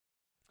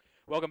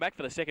Welcome back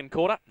for the second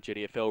quarter.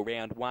 GDFL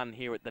round one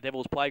here at the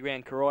Devils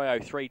Playground. Corio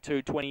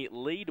 3-2-20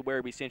 lead.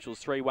 Werribee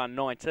Central's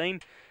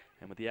 3-1-19.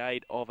 And with the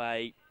aid of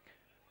a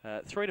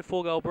 3 to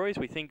 4 goal breeze,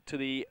 we think to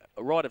the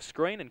right of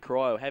screen, and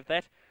Corio have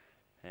that.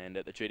 And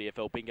at the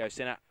GDFL Bingo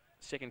Centre,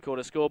 second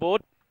quarter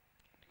scoreboard.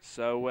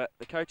 So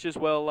the coaches,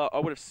 well, I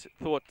would have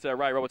thought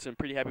Ray Robertson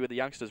pretty happy with the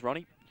youngsters,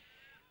 Ronnie.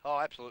 Oh,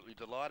 absolutely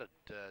delighted,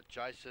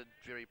 Jason.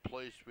 Very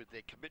pleased with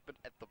their commitment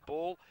at the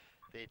ball,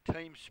 their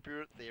team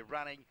spirit, their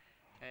running.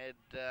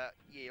 And,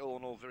 yeah, all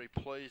in all, very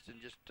pleased,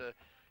 and just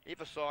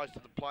emphasise to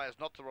the players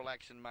not to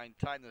relax and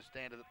maintain the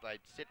standard that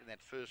they'd set in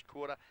that first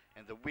quarter,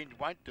 and the wind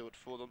won't do it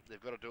for them. They've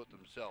got to do it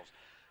themselves.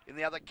 In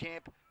the other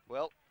camp,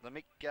 well, the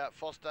Mick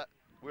Foster,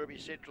 Werribee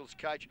Central's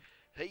coach,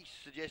 he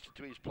suggested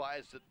to his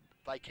players that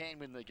they can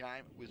win the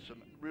game with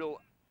some real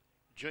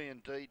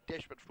G&D,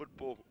 desperate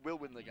football will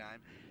win the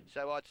game.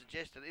 So I'd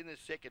suggest that in the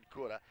second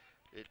quarter,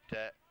 it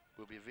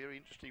will be a very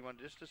interesting one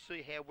just to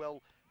see how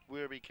well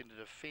Werribee can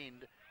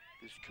defend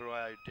this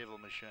Corio Devil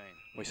machine.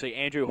 We see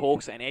Andrew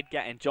Hawkes and Edgar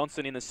and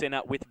Johnson in the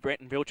centre with Brett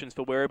and Vilchins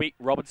for Werribee.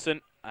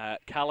 Robertson,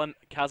 Cullen,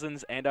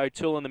 Cousins and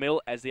O'Toole in the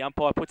middle as the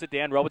umpire puts it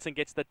down. Robertson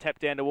gets the tap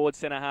down towards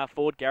centre half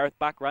forward. Gareth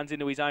Buck runs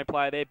into his own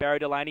player there. Barry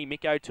Delaney.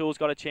 Mick O'Toole's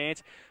got a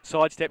chance.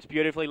 Sidesteps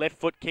beautifully. Left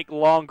foot kick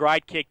long.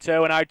 Great kick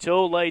too. And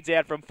O'Toole leads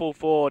out from full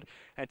forward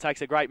and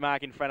takes a great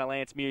mark in front of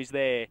Lance Muse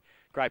there.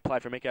 Great play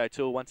from Mick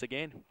O'Toole once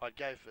again. I'd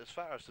go as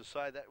far as to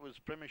say that was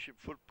premiership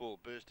football,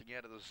 bursting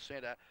out of the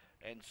centre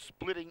and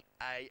splitting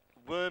a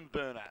worm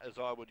burner, as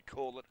I would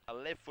call it, a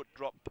left foot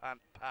drop punt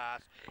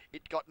pass.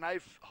 It got no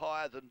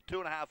higher than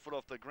 2.5 foot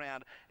off the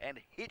ground and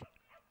hit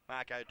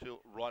Mark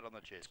O'Toole right on the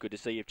chest. It's good to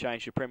see you've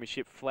changed your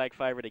premiership flag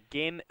favourite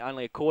again.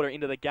 Only a quarter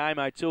into the game.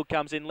 O'Toole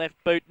comes in left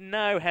boot.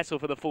 No hassle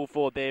for the full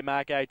forward there,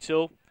 Mark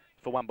O'Toole,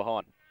 for one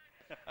behind.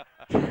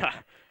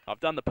 I've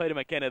done the Peter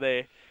McKenna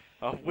there.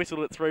 I've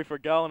whistled it through for a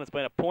goal and it's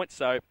been a point,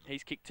 so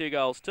he's kicked 2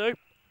 goals too.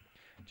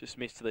 Just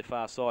missed to the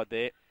far side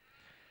there.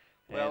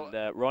 Well,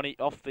 and Ronnie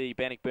off the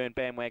Bannockburn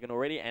bandwagon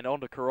already and on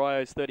to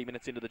Corio's 30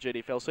 minutes into the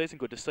GDFL season.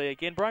 Good to see you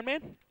again, Brian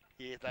Man.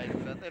 Yeah,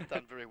 they've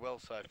done very well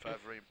so far.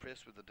 Very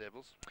impressed with the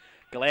Devils.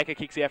 Galauka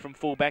kicks out from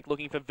full back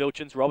looking for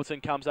Vilchins.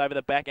 Robertson comes over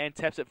the back and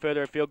taps it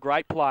further afield.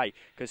 Great play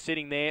because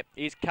sitting there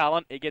is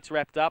Cullen. He gets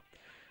wrapped up.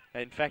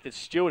 In fact, it's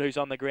Stewart who's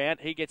on the ground.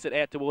 He gets it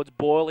out towards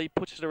Boyle. He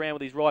pushes it around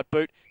with his right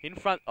boot. In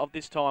front of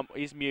this time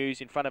is Muse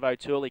in front of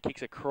O'Toole. He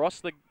kicks across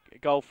the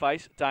goal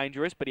face.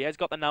 Dangerous, but he has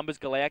got the numbers.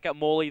 Galauka,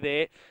 Morley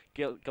there.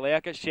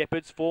 Galauka,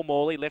 Shepherds for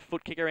Morley. Left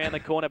foot kick around the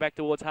corner back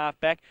towards half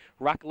back.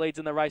 Ruck leads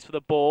in the race for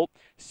the ball.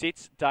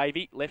 Sits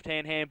Davey. Left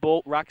hand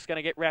handball. Ruck's going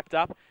to get wrapped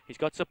up. He's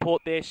got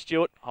support there.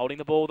 Stewart holding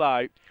the ball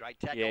though. Great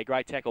tackle. Yeah,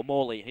 great tackle.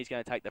 Morley. He's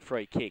going to take the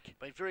free kick.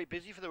 Been very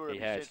busy for the Werribee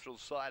Central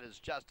side as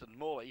Justin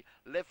Morley.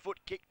 Left foot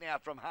kick now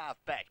from half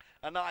back.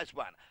 A nice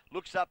one.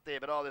 Looks up there,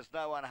 but there's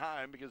no one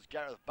home because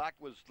Gareth Buck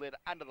was led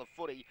under the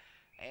footy.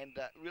 And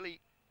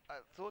really, I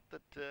thought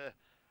that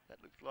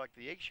that looked like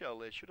the eggshell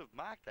there. Should have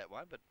marked that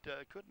one, but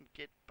couldn't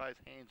get both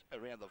hands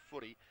around the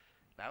footy.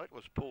 No, it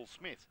was Paul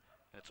Smith.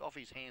 And it's off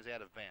his hands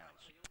out of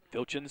bounds.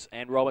 Vilchins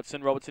and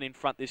Robertson. Robertson in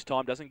front this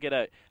time. Doesn't get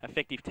an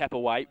effective tap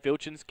away.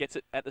 Vilchins gets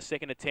it at the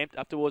second attempt.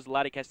 Up towards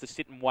Luddick. Has to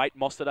sit and wait.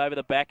 Mostert over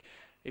the back.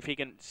 If he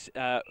can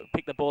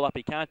pick the ball up,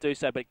 he can't do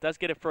so, but he does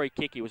get a free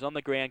kick. He was on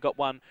the ground, got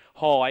one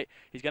high.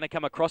 He's going to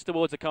come across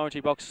towards the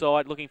commentary box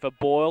side, looking for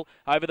Boyle.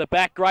 Over the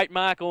back, great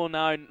mark. Oh,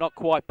 no, not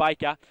quite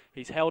Baker.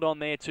 He's held on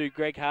there to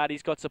Greg Hart.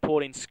 He's got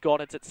support in Scott.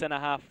 It's at centre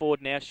half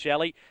forward now.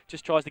 Shelley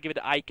just tries to give it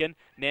to Aiken.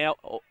 Now,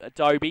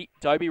 Dobie.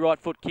 Dobie right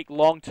foot kick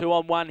long.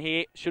 2-on-1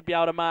 here. Should be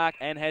able to mark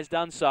and has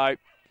done so.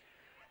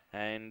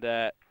 And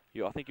I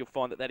think you'll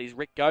find that is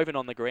Rick Govan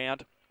on the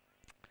ground.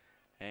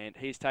 And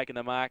he's taken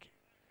the mark.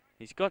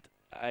 He's got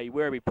a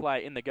Werribee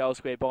player in the goal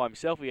square by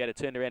himself. He had to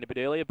turn around a bit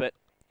earlier, but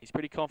he's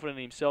pretty confident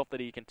in himself that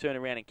he can turn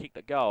around and kick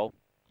the goal.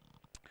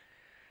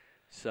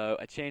 So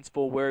a chance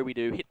for Werribee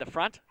to hit the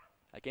front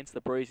against the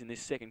breeze in this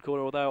second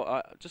quarter.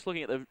 Although just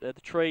looking at the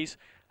trees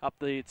up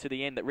to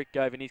the end that Rick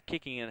Govan is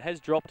kicking, and it has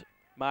dropped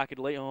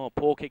markedly. Oh,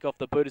 poor kick off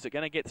the boot. Is it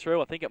going to get through?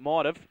 I think it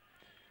might have.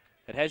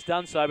 It has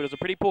done so, but it was a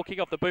pretty poor kick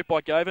off the boot by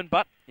Govan,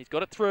 but he's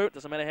got it through. It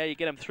doesn't matter how you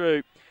get him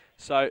through.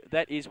 So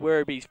that is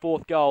Werribee's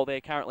 4th goal.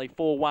 They're currently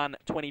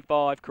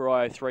 4-1-25,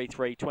 Corio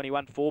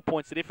 3-3-21. 4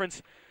 points the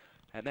difference.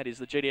 And that is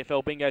the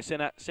GDFL Bingo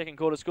Centre second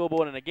quarter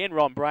scoreboard. And again,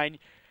 Ron Brain,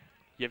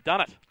 you've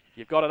done it.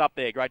 You've got it up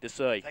there. Great to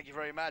see. Thank you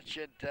very much.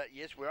 And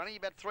yes, we're only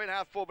about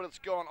 3.5, 4 minutes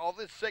gone of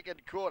this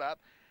second quarter.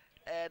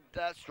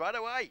 And straight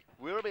away,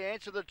 Werribee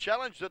answered the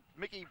challenge that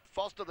Mickey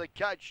Foster, the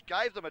coach,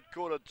 gave them at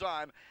quarter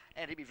time.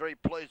 And he'd be very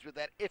pleased with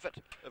that effort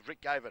of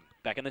Rick Govan.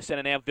 Back in the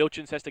centre now.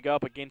 Vilchins has to go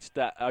up against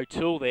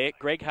O'Toole there.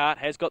 Greg Hart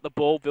has got the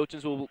ball.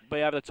 Vilchins will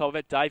be over the top of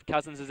it. Dave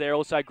Cousins is there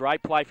also.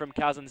 Great play from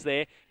Cousins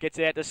there. Gets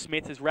it out to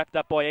Smith. Is wrapped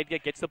up by Edgar.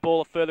 Gets the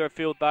ball further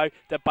afield though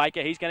to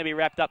Baker. He's going to be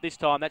wrapped up this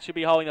time. That should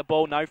be holding the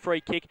ball. No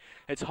free kick.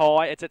 It's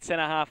high. It's at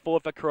centre half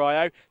forward for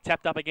Corio.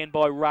 Tapped up again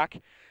by Ruck.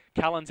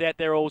 Cullen's out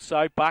there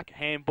also. Buck,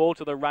 handball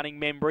to the running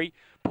Membry.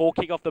 Poor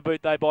kick off the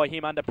boot, though, by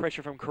him under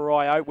pressure from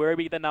Corio.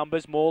 Werribee the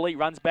numbers. Morley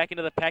runs back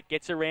into the pack,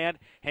 gets around.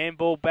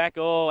 Handball back.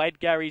 Oh,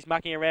 Edgar, he's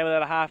mucking around with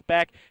that half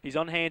back. He's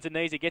on hands and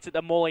knees. He gets it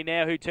to Morley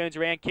now, who turns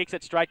around, kicks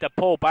it straight to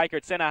Paul Baker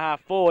at centre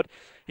half forward.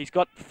 He's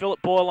got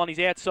Philip Boyle on his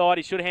outside.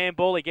 He should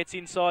handball. He gets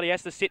inside. He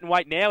has to sit and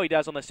wait now. He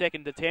does on the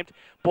second attempt.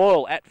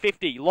 Boyle at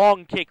 50.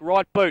 Long kick,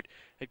 right boot.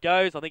 It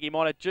goes. I think he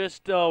might have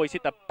just... Oh, he's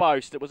hit the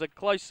post. It was a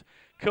close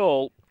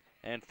call.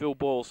 And Phil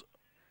Boyle's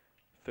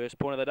first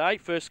point of the day,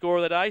 first score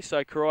of the day.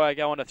 So Corio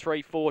go on to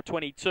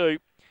 3-4-22.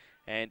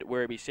 And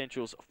Werribee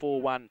Central's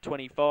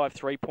 4-1-25.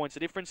 3 points of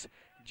difference.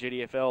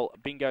 GDFL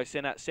Bingo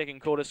Centre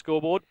second quarter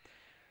scoreboard.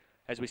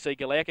 As we see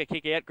Galauka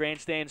kick out,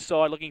 grandstand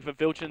side looking for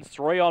Vilchins,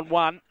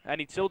 3-on-1,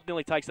 and he still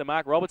nearly takes the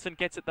mark. Robertson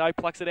gets it though,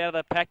 plucks it out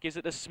of the pack, gives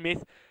it to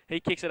Smith.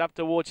 He kicks it up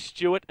towards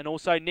Stewart, and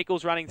also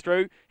Nichols running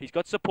through. He's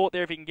got support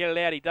there if he can get it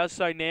out. He does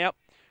so now.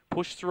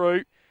 Push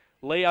through.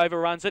 Lee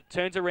overruns it,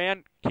 turns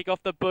around, kick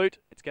off the boot.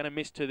 It's going to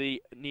miss to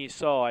the near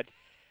side.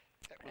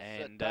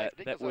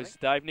 That was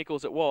Dave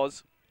Nichols it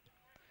was.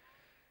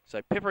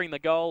 So peppering the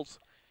goals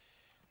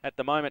at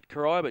the moment,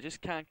 Corio, but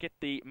just can't get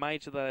the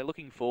major they're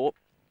looking for.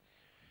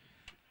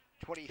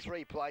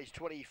 23 plays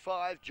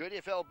 25.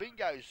 GDFL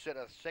Bingo set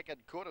a second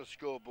quarter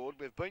scoreboard.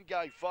 We've been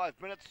going 5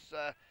 minutes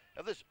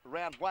of this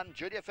round one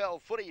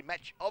GDFL footy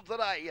match of the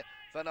day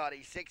for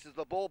 96 as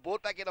the ball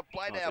brought back into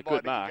play now by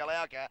Mickey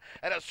Galauka.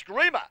 And a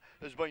screamer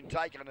has been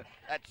taken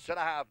at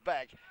centre half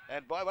back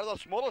and by one of the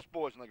smallest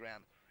boys on the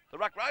ground, the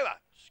ruck rover,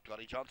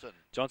 Scotty Johnson.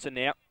 Johnson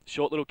now,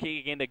 short little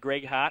kick again to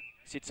Greg Hart.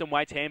 Sits and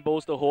waits,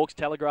 handballs to Hawks,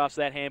 telegraphs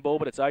that handball,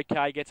 but it's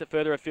okay. Gets it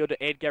further afield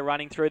to Edgar,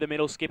 running through the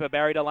middle. Skipper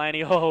Barry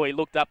Delaney. Oh, he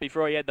looked up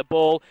before he had the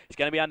ball. He's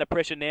going to be under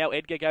pressure now.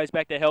 Edgar goes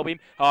back to help him.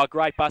 Oh,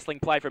 great bustling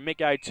play from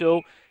Mick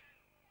O'Toole.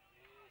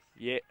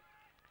 Yeah.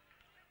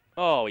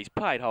 Oh, he's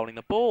paid holding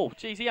the ball.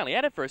 Geez, he only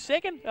had it for a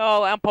second.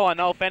 Oh, umpire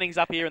Noel Fanning's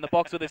up here in the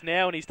box with us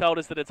now, and he's told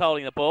us that it's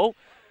holding the ball.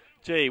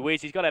 Gee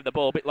whiz, he's got to have the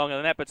ball a bit longer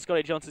than that, but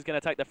Scotty Johnson's going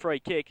to take the free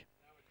kick.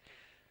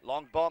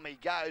 Long bomb, he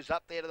goes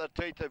up there to the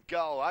teeth of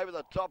goal. Over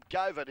the top,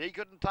 Govert. He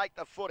couldn't take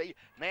the footy.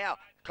 Now,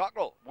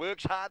 Cockrell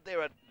works hard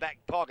there at back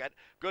pocket.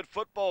 Good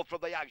football from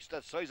the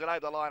youngster. Sees it over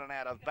the line and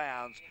out of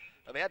bounds.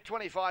 About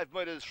 25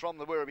 metres from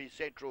the Werribee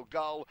Central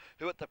goal,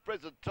 who at the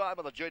present time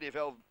of the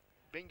GDFL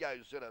Bingo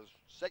Centre's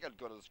second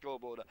quarter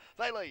scoreboard,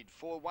 they lead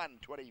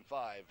 4-1-25.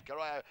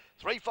 Corio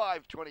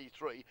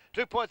 3-5-23.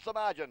 2 points the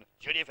margin.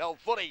 GDFL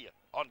footy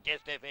on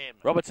Guest FM.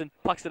 Robertson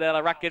plucks it out of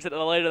the ruck, gives it to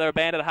the leader of the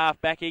band at half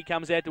back. He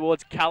comes out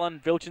towards Cullen.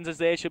 Vilchins is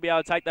there, should be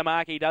able to take the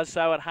mark. He does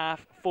so at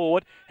half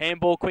forward.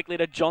 Handball quickly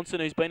to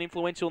Johnson, who's been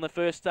influential in the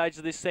first stage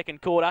of this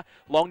second quarter.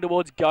 Long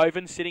towards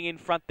Govan. Sitting in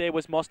front there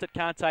was Mostert,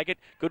 can't take it.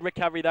 Good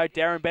recovery though.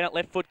 Darren Bennett,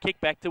 left foot kick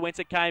back to whence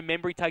it came.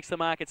 Membry takes the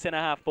mark at centre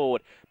half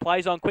forward.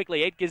 Plays on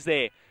quickly. Edgar's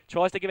there.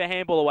 Tries to give a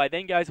handball away,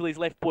 then goes with his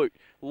left boot.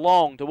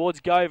 Long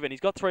towards Govan. He's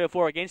got 3 or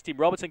 4 against him.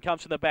 Robertson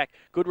comes from the back.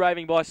 Good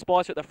raving by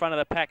Spicer at the front of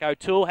the pack.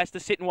 O'Toole has to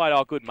sit and wait.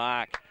 Oh, good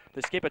mark.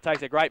 The skipper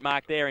takes a great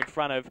mark there in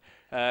front of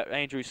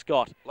Andrew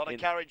Scott. A lot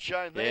of courage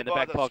shown there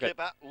by the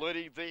skipper,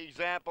 leading the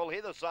example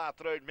here this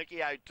afternoon.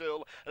 Mickey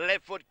O'Toole,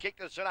 left foot kick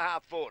to centre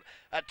half forward.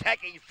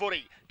 Attacking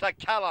footy to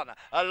Cullen.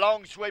 A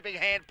long sweeping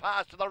hand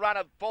pass to the run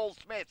of Paul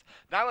Smith.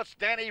 No, it's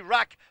Danny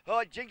Ruck.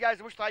 Oh,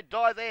 Jingos wish they'd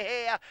dye their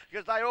hair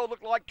because they all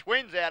look like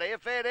twins out here.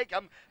 Fair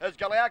dinkum as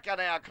Galauka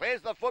now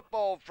clears the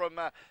football from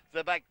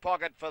the back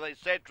pocket for the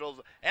Centrals.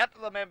 Out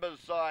to the members'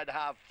 side,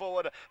 half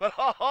forward. But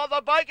oh,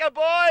 the Baker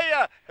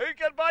boy! Who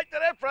can make the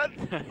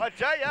difference? I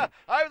tell you,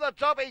 over the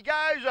top he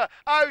goes.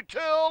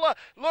 O'Toole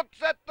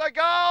looks at the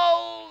goal.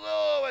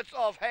 Oh, it's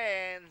off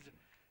hands.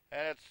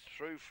 And it's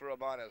through for a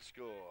minor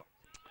score.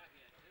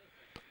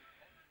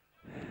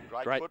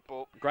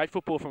 Great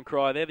football from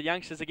Corio there. The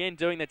youngsters again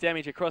doing the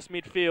damage across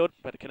midfield,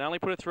 but can only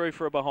put it through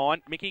for a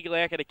behind. Mickey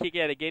Galauka to kick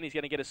out again. He's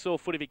going to get a sore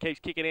foot if he keeps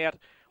kicking out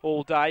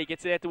all day. He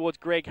gets it out towards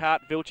Greg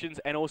Hart, Vilchins,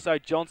 and also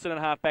Johnson and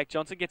half-back.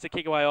 Johnson gets a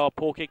kick away. Oh,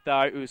 poor kick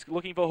though. He was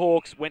looking for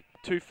Hawks, went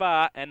too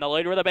far, and the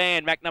leader of the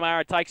band,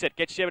 McNamara, takes it.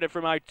 Gets shepherded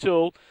from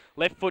O'Toole.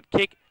 Left foot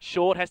kick,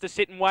 short, has to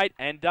sit and wait,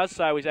 and does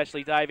so is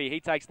Ashley Davey.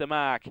 He takes the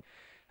mark.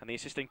 And the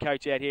assistant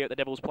coach out here at the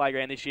Devils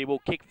Playground this year will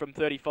kick from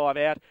 35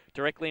 out,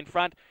 directly in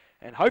front.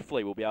 And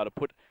hopefully we'll be able to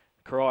put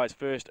Corio's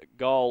first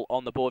goal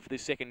on the board for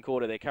this second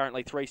quarter. They're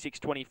currently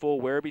 3-6-24.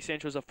 Werribee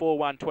Central's a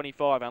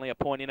 4-1-25, only a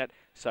point in it.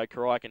 So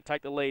Corio can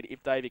take the lead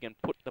if Davey can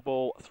put the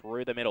ball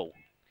through the middle.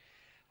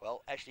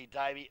 Well, actually,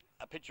 Davey,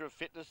 a picture of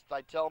fitness,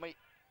 they tell me,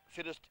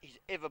 fittest he's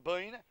ever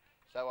been.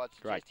 So I'd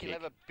suggest he'll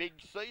have a big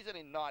season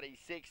in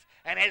 96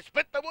 and has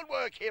split the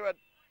woodwork here at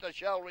the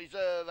Shell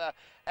Reserve.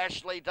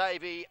 Ashley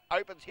Davey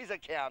opens his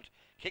account,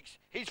 kicks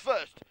his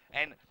first,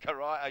 and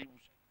Corio's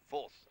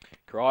fourth.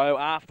 Corio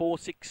are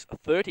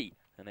 4-6-30,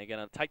 and they're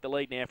going to take the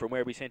lead now from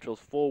Werribee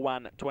Central's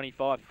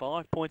 4-1-25.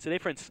 5 points of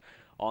difference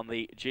on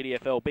the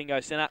GDFL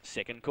Bingo Centre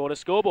second quarter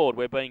scoreboard.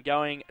 We've been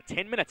going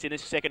 10 minutes in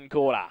this second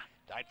quarter.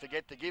 Don't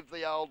forget to give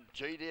the old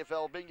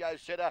GDFL Bingo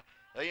Centre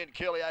Ian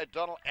Keeley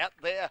O'Donnell out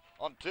there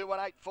on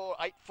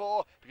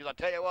 218484, because I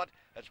tell you what,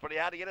 it's pretty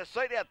hard to get a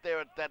seat out there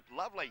at that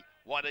lovely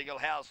White Eagle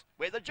House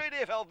where the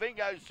GDFL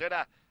Bingo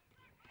Centre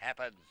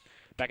happens.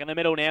 Back in the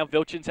middle now,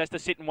 Vilchins has to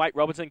sit and wait.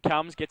 Robinson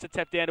comes, gets a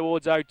tap down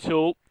towards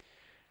O'Toole.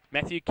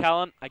 Matthew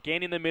Cullen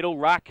again in the middle.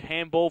 Ruck,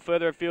 handball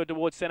further afield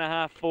towards centre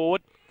half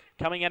forward.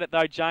 Coming at it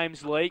though,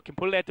 James Lee can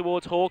put it out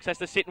towards Hawks. Has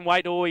to sit and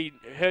wait. Oh, he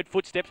heard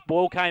footsteps.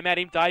 Ball came at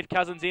him. Dave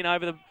Cousins in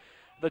over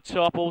the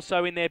top.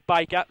 Also in there,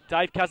 Baker.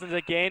 Dave Cousins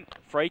again.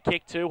 Free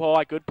kick too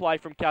high. Good play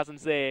from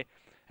Cousins there.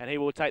 And he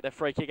will take the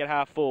free kick at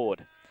half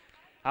forward.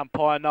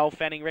 Umpire Noel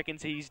Fanning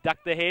reckons he's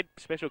ducked the head.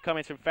 Special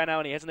comments from Fano,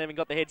 and he hasn't even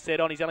got the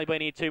headset on. He's only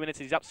been here 2 minutes.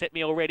 He's upset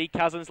me already.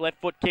 Cousins,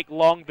 left foot kick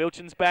long.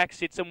 Vilchins back,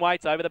 sits and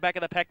waits over the back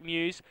of the pack.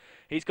 Muse.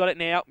 He's got it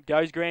now.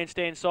 Goes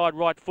grandstand side,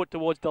 right foot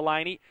towards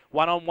Delaney.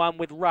 One-on-one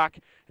with Ruck.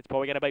 It's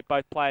probably going to beat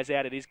both players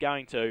out. It is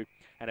going to.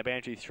 And a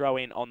boundary throw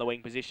in on the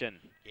wing position.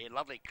 Yeah,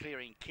 lovely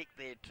clearing kick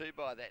there too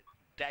by that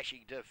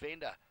dashing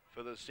defender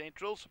for the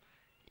Centrals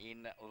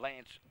in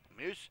Lance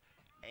Muse.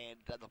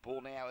 And the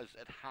ball now is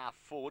at half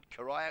forward.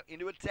 Corio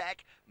into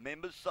attack.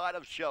 Members side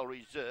of Shell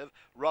Reserve.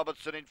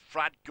 Robertson in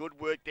front. Good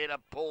work there to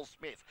Paul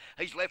Smith.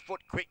 His left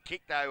foot quick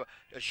kick though.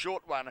 A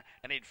short one.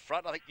 And in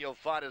front I think you'll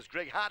find is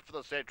Greg Hart for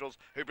the Centrals,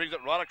 who brings it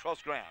right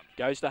across ground.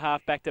 Goes to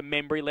half back to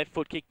Membry. Left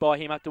foot kick by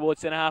him up towards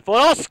centre half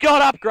forward. Oh,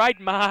 Scott up. Great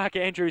mark.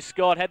 Andrew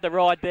Scott had the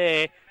ride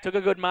there. Took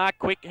a good mark.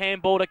 Quick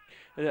handball to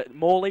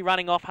Morley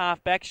running off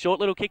half back. Short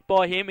little kick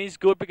by him is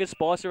good because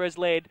Spicer has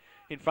led.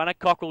 In front of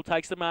Cockrell,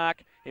 takes the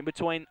mark. In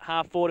between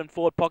half forward and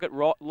forward pocket,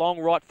 long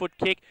right foot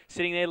kick.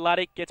 Sitting there,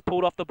 Luddick gets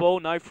pulled off the ball.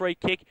 No free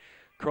kick.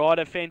 Cry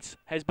defence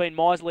has been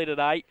miserly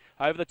today.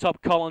 Over the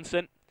top,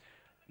 Collinson.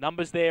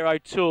 Numbers there,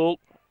 O'Toole.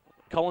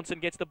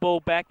 Collinson gets the ball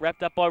back,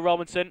 wrapped up by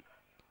Robinson.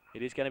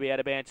 It is going to be out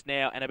of bounds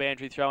now, and a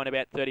boundary throw in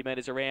about 30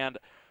 metres around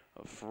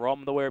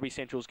from the Werribee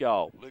Central's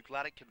goal. Luke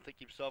Luddick can think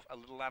himself a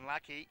little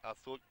unlucky. I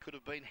thought could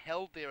have been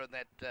held there in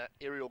that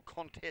aerial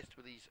contest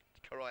with his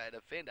Corio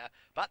defender,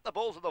 but the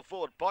ball's in the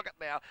forward pocket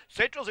now.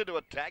 Central's into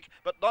attack,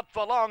 but not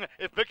for long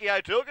if Mickey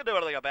O'Toole can do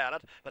anything about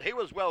it. But he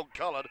was well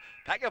collared.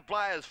 Pack of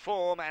players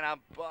form, and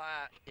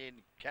umpire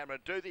in Cameron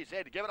Duthie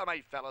said, give it to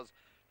me, fellas.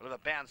 With a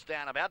bounce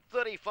down about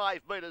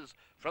 35 metres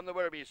from the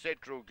Werribee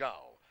Central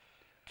goal.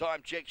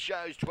 Time check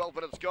shows 12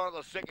 minutes gone in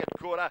the second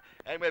quarter,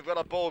 and we've got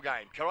a ball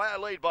game. Corio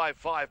lead by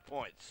 5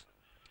 points.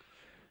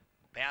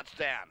 Bounce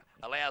down.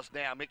 Allows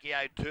now Mickey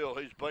O'Toole,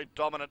 who's been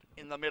dominant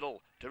in the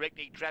middle,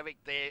 directing traffic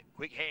there.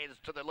 Quick hands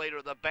to the leader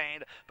of the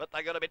band, but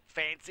they got a bit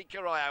fancy,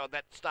 Corio, at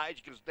that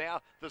stage, because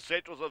now the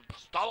Centrals have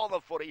stolen the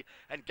footy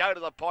and go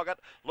to the pocket.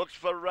 Looks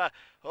for,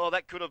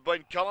 that could have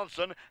been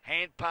Collinson.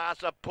 Hand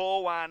pass, a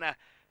poor one,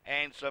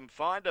 and some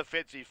fine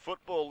defensive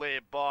football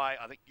there by,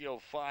 I think you'll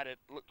find it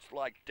looks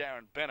like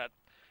Darren Bennett,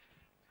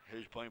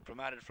 who's been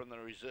promoted from the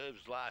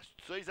reserves last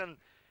season,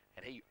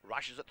 and he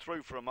rushes it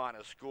through for a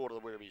minor score to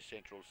the Werribee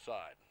Central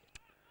side.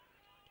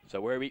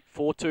 So Werribee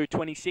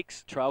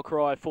 4-2-26, trail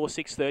cry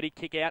 4-6-30,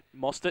 kick out,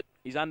 Mostert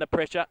is under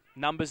pressure,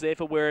 numbers there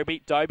for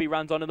Werribee, Dobie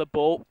runs onto the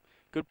ball,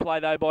 good play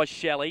though by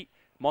Shelley,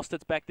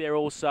 Mostert's back there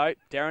also,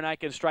 Darren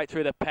Aiken straight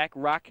through the pack,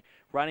 Ruck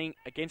running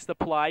against the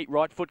play,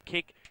 right foot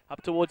kick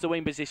up towards the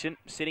wing position,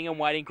 sitting and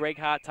waiting, Greg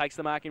Hart takes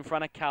the mark in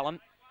front of Cullen.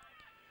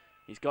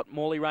 He's got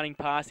Morley running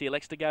past, he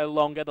elects to go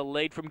longer, the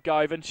lead from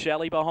Govan,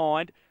 Shelley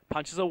behind,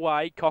 punches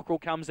away, Cockrell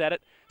comes at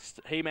it,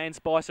 He-Man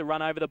Spicer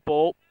run over the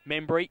ball,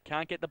 Membry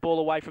can't get the ball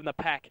away from the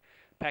pack.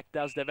 Pack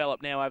does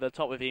develop now over the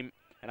top of him,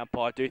 and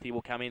umpire Duthie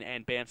will come in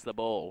and bounce the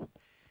ball.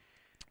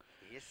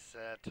 Yes,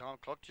 time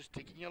clock just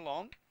ticking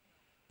along.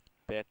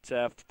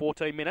 About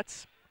 14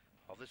 minutes.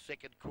 Of the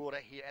second quarter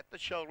here at the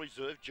Shell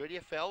Reserve,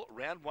 GDFL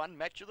round one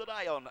match of the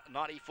day on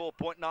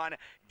 94.9.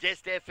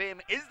 Guest FM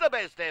is the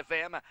best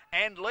FM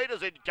and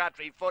leaders in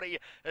country footy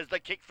as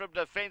the kick from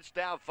defence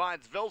now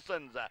finds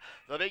Vilsons.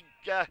 The big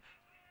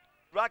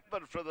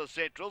ruckman for the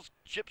Centrals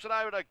chips it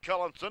over to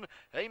Collinson.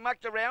 He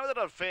mucked around with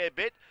it a fair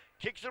bit.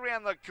 Kicks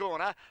around the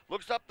corner,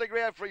 looks up the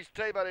ground for his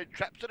teammate who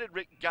traps it in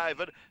Rick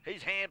Govan.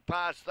 His hand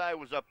pass though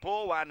was a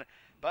poor one,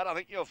 but I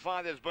think you'll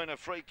find there's been a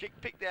free kick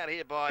picked out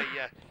here by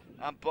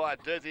umpire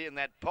Duthie in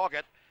that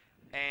pocket,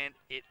 and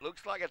it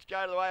looks like it's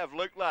going the way of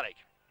Luke Luddick.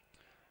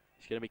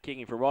 He's going to be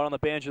kicking from right on the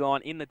boundary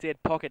line in the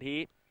dead pocket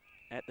here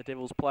at the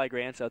Devils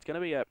playground, so it's going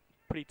to be a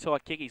pretty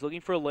tight kick. He's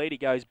looking for a lead. He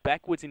goes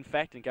backwards in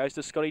fact and goes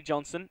to Scotty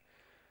Johnson.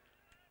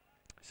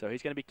 So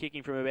he's going to be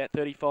kicking from about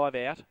 35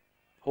 out.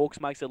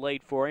 Hawks makes a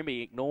lead for him.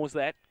 He ignores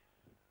that.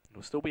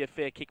 It'll still be a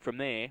fair kick from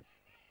there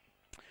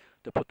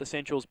to put the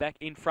Centrals back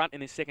in front in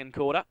this second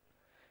quarter.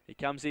 He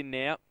comes in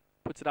now,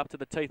 puts it up to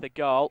the teeth of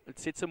goal. It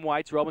sits and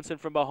waits. Robinson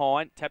from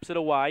behind, taps it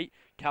away.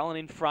 Cullen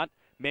in front.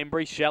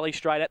 Membry, Shelley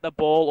straight at the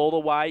ball all the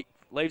way.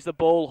 Leaves the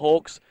ball.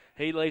 Hawks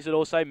He leaves it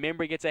also.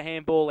 Membry gets a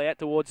handball out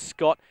towards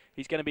Scott.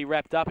 He's going to be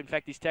wrapped up. In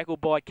fact, he's tackled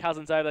by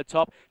Cousins over the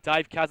top.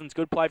 Dave Cousins,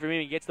 good play from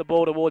him. He gets the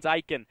ball towards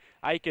Aiken.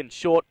 Aiken,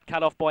 short,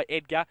 cut off by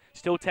Edgar.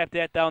 Still tapped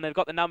out though, and they've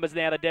got the numbers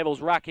now, the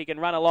Devils. Ruck, he can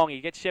run along.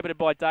 He gets shepherded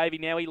by Davey.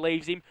 Now he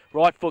leaves him.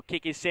 Right foot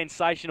kick is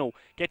sensational.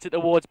 Gets it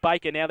towards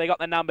Baker. Now they got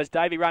the numbers.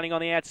 Davey running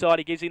on the outside.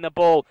 He gives him the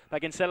ball. They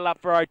can set it up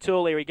for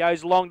O'Toole here. He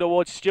goes long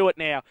towards Stewart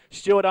now.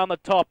 Stewart on the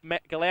top.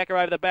 Galauka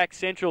over the back.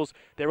 Centrals,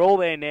 they're all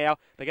there now.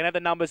 They're going to have the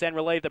numbers and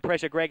relieve the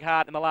pressure. Greg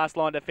Hart in the last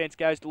line defence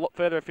goes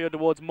further afield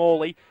towards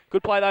Morley.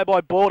 Good play though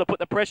by Ball to put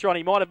the pressure on.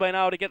 He might have been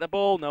able to get the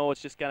ball. No,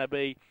 it's just going to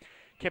be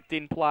kept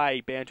in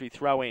play. Boundary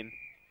throw in.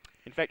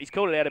 In fact, he's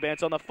called it out of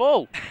bounds on the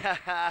full.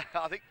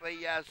 I think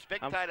the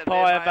spectator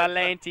Umpire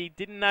Valenti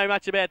didn't know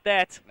much about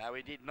that. No,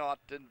 he did not.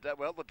 And,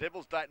 well, the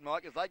Devils don't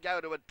mind as they go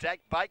to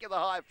attack. Baker, the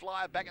high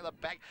flyer, back of the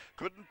pack,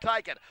 couldn't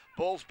take it.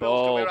 Ball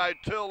spills to where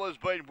O'Toole has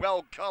been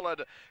well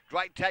collared.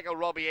 Great tackle,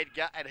 Robbie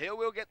Edgar, and he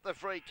will get the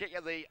free kick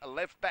in the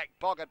left back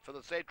pocket for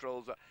the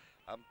Centrals.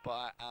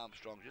 Umpire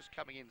Armstrong just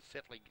coming in,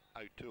 settling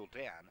O'Toole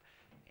down.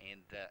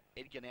 And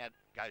Edgar now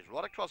goes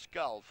right across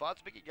goal.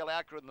 Finds Mickey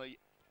Galauka in the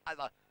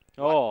other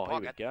here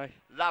we go.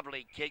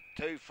 Lovely kick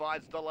too,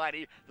 finds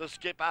Delaney, the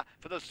skipper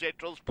for the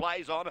Centrals,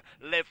 plays on,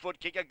 left foot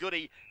kick a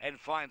goodie, and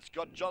finds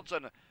Scott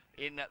Johnson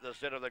in the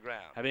centre of the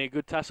ground. Having a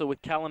good tussle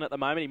with Cullen at the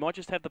moment. He might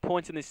just have the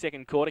points in this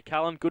second quarter.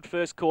 Cullen, good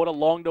first quarter,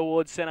 long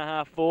towards centre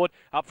half forward,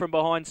 up from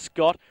behind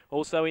Scott.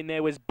 Also in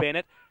there was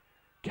Bennett.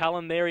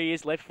 Cullen, there he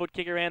is, left foot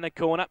kick around the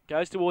corner,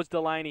 goes towards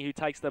Delaney, who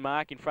takes the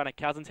mark in front of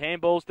Cousins.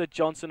 Handballs to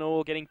Johnson,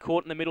 all getting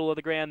caught in the middle of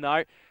the ground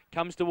though.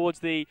 Comes towards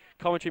the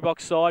commentary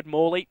box side,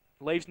 Morley.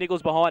 Leaves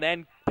Nichols behind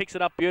and picks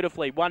it up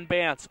beautifully. One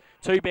bounce.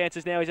 Two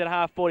bounces now. He's at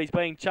half forward. He's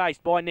being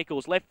chased by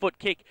Nichols. Left foot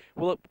kick.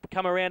 Will it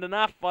come around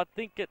enough? I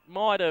think it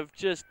might have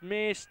just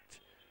missed.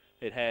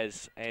 It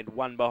has. And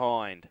one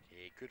behind.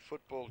 Yeah, good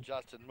football,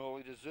 Justin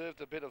Morley. Deserved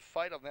a bit of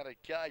fate on that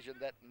occasion.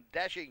 That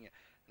dashing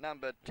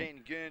number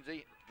 10,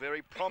 Guernsey.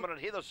 Very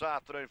prominent here this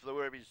afternoon for the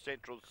Werribee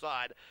Central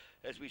side.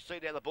 As we see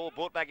now the ball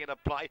brought back into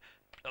play.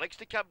 Elects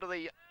to come to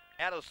the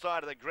outer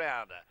side of the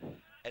ground.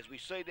 As we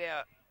see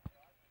now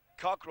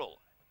Cockrell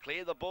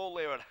clear the ball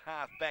there at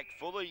half-back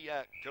for the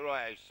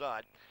Corio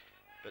side,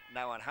 but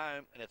no one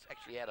home, and it's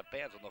actually out of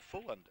bounds on the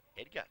full, and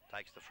Edgar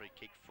takes the free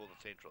kick for the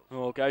Centrals.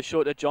 Oh, goes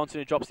short to Johnson,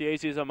 who drops the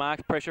easiest of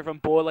marks. Pressure from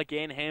Boyle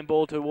again,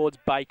 handball towards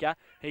Baker.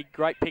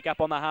 Great pick up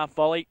on the half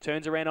volley,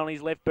 turns around on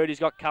his left boot. He's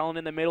got Cullen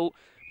in the middle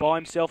by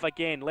himself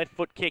again. Left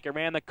foot kick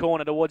around the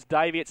corner towards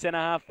Davey at centre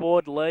half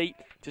forward. Lee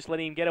just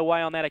letting him get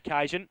away on that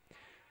occasion.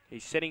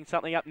 He's setting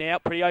something up now,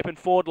 pretty open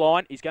forward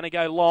line. He's going to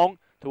go long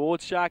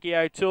towards Sharky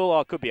O'Toole. Oh,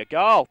 it could be a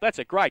goal. That's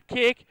a great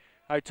kick.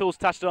 O'Toole's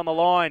touched it on the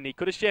line. He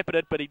could have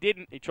shepherded, but he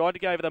didn't. He tried to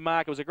go over the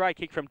mark. It was a great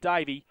kick from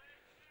Davey.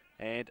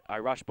 And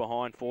a rush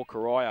behind for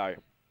Corio.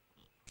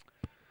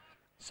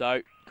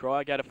 So,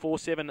 Corio go to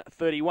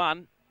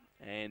 4-7-31.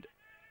 And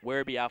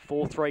Werribee are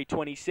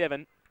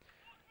 4-3-27.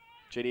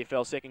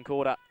 GDFL second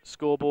quarter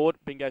scoreboard.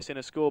 Bingo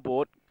Centre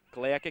scoreboard.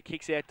 Galauka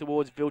kicks out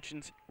towards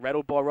Vilchins.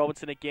 Rattled by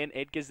Robertson again.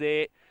 Edgar's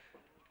there.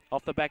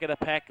 Off the back of the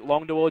pack,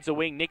 long towards the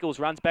wing. Nichols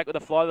runs back with a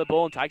fly of the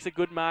ball and takes a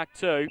good mark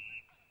too.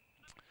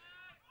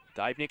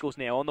 Dave Nichols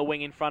now on the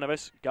wing in front of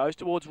us. Goes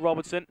towards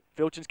Robertson.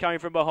 Vilchins coming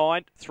from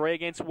behind. 3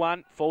 against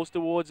 1. Falls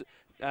towards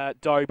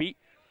Dobie.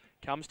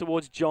 Comes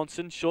towards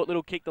Johnson. Short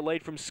little kick. The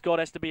lead from Scott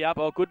has to be up.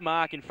 Oh, good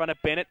mark in front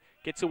of Bennett.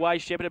 Gets away.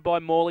 Shepherded by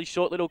Morley.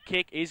 Short little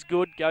kick is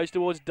good. Goes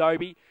towards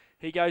Dobie.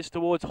 He goes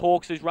towards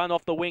Hawks, who's run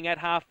off the wing at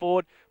half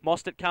forward.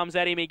 Mostert comes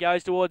at him. He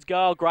goes towards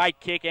goal.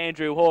 Great kick,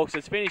 Andrew Hawks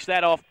has finished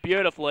that off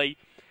beautifully.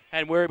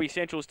 And Werribee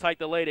Centrals take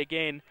the lead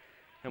again.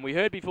 And we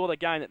heard before the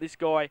game that this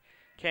guy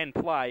can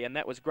play, and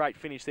that was a great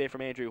finish there from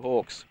Andrew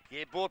Hawks.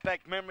 Yeah, brought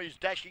back memories,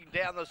 dashing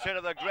down the centre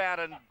of the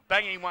ground and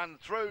banging one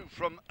through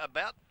from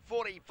about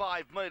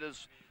 45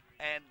 metres.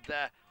 And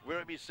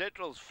Werribee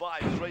Central's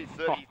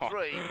 5-3-33.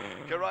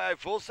 Corio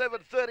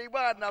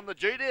 4-7-31 on the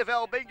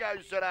GDFL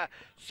Bingo Centre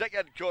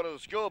second quarter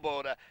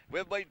scoreboard.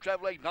 We've been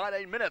travelling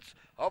 19 minutes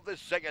of this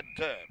second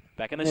term.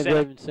 Back in the centre. centre.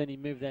 Never even seen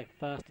him move that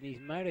fast in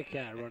his motor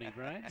car, Ronnie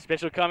Bray.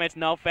 Special comments,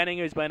 Noel Fanning,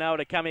 who's been able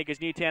to come here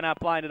because Newtown are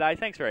playing today.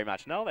 Thanks very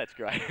much, Noel. That's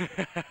great.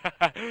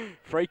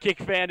 Free kick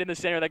found in the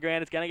centre of the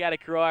ground. It's going to go to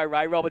Corio.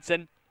 Ray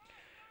Robertson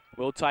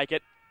will take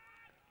it.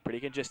 Pretty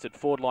congested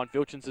forward line.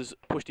 Vilchins has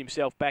pushed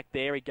himself back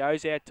there. He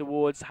goes out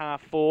towards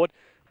half forward.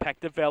 Pack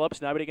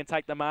develops. Nobody can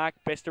take the mark.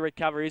 Best to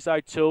recover is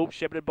O'Toole.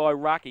 Shepherded by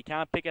Ruck. He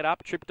can't pick it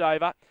up. Tripped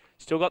over.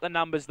 Still got the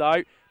numbers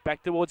though.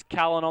 Back towards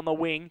Cullen on the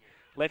wing.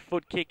 Left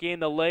foot kick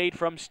in. The lead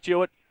from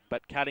Stewart.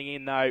 But cutting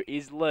in though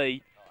is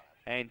Lee.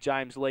 And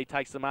James Lee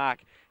takes the mark.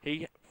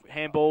 He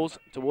handballs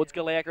towards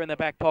Galauka in the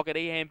back pocket.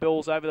 He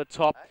handballs over the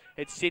top.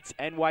 It sits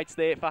and waits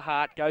there for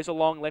Hart. Goes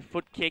along. Left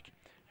foot kick.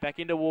 Back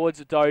in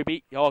towards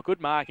Dobie. Oh, good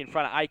mark in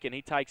front of Aiken.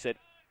 He takes it.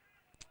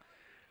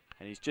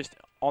 And he's just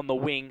on the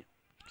wing,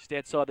 just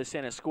outside the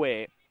centre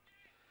square.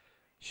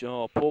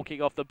 Sure, poor kick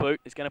off the boot.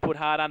 It's going to put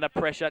Hart under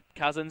pressure.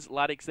 Cousins,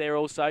 Luddick's there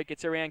also.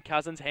 Gets around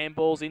Cousins.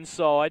 Handballs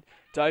inside.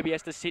 Dobie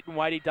has to sit and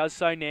wait. He does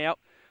so now.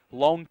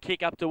 Long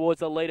kick up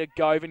towards the leader,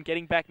 Govan.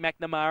 Getting back,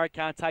 McNamara.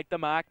 Can't take the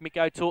mark. Mick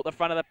O'Toole at the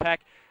front of the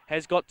pack.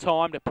 Has got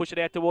time to push it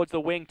out towards the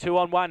wing.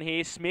 2-on-1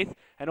 here. Smith,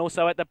 and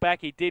also at the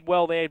back. He did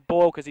well there,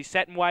 Boyle, because he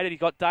sat and waited. He's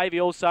got Davey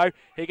also.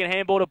 He can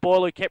handball to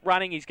Boyle, who kept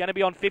running. He's going to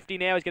be on 50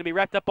 now. He's going to be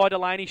wrapped up by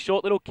Delaney.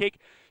 Short little kick.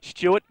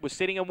 Stewart was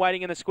sitting and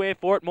waiting in the square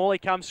for it. Morley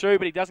comes through,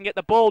 but he doesn't get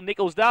the ball.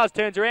 Nichols does.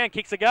 Turns around,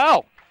 kicks a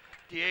goal.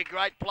 Yeah,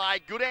 great play.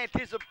 Good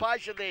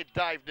anticipation there,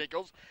 Dave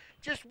Nichols.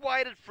 Just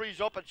waited for his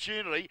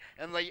opportunity,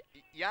 and the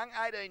young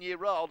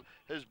 18-year-old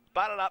has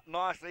butted up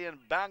nicely and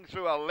bunged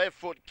through a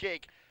left-foot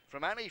kick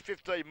from only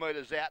 15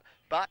 metres out,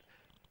 but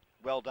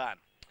well done.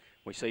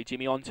 We see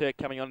Jimmy Onturk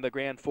coming onto the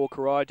ground for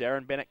Corio.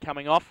 Darren Bennett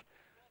coming off.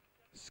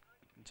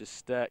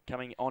 Just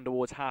coming on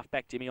towards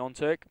half-back Jimmy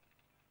Onturk.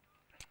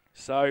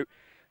 So,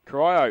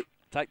 Corio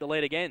take the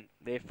lead again.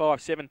 They're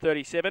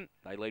 5-7-37.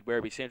 They lead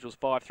Werribee Central's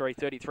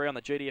 5-3-33 on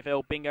the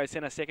GDFL Bingo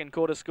Centre second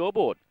quarter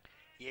scoreboard.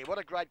 Yeah, what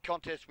a great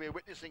contest we're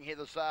witnessing here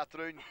this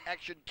afternoon.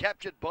 Action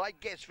captured by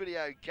guest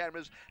video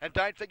cameras. And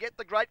don't forget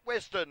the Great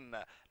Western.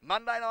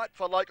 Monday night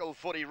for local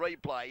footy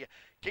replay.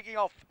 Kicking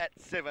off at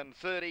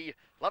 7:30.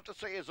 Love to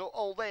see us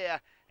all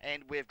there.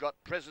 And we've got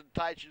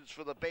presentations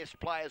for the best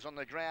players on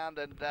the ground.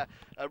 And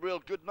a real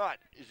good night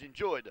is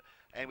enjoyed.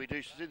 And we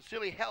do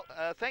sincerely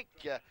thank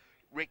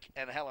Rick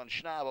and Helen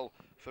Schnabel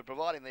for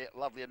providing their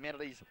lovely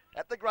amenities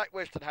at the Great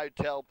Western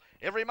Hotel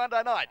every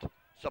Monday night,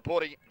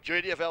 supporting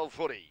GDFL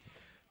footy.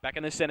 Back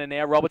in the centre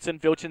now, Robertson.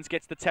 Vilchins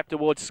gets the tap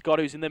towards Scott,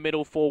 who's in the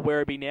middle for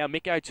Werribee now.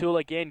 Mick O'Toole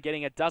again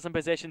getting a dozen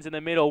possessions in the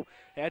middle.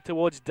 Out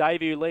towards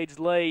Davey, who leads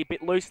Lee.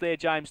 Bit loose there,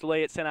 James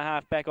Lee at centre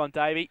half back on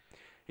Davey.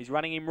 He's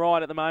running him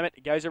right at the moment.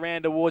 He goes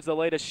around towards the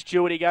leader.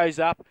 Stewart, he goes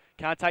up.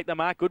 Can't take the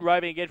mark. Good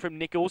roving again from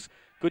Nichols.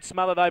 Good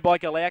smother, though, by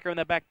Galauka in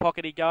the back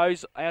pocket. He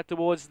goes out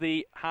towards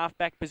the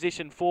half-back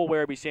position for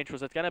Werribee Central.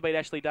 So it's going to beat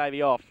Ashley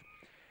Davey off.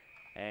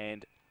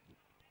 And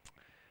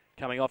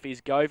coming off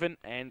is Govan.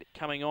 And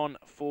coming on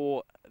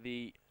for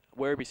the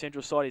Werribee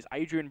Central side is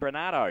Adrian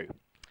Bernardo.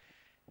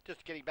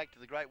 Just getting back to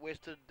the Great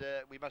Western,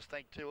 we must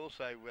thank too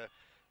also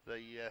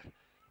the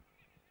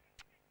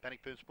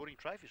Bannockburn Sporting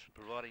Trophies for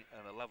providing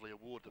a lovely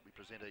award that we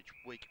present each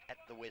week at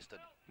the Western.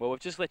 Well,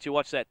 we've just let you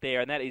watch that there,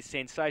 and that is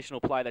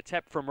sensational play. The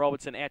tap from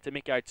Robertson out to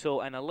Mick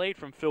O'Toole, and a lead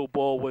from Phil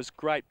Ball was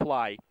great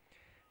play.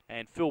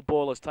 And Phil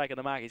Ball has taken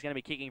the mark. He's going to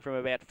be kicking from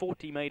about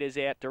 40 metres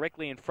out,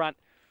 directly in front.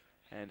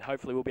 And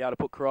hopefully we'll be able to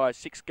put Corio's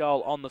 6th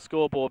goal on the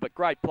scoreboard. But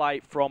great play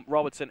from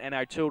Robertson and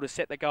O'Toole to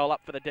set the goal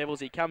up for the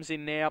Devils. He comes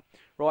in now.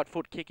 Right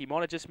foot kick. He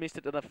might have just missed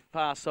it to the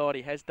far side.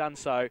 He has done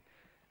so.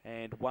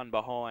 And one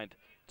behind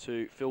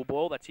to Phil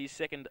Ball. That's his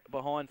second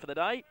behind for the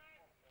day.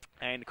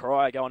 And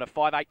Corio going to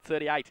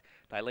 5-8-38.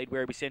 They lead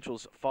Werribee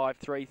Central's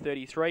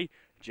 5-3-33.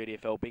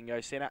 GDFL Bingo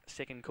Centre,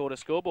 second quarter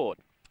scoreboard.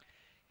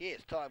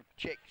 Yes, time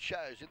check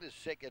shows in this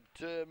second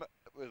term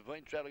we've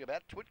been travelling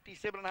about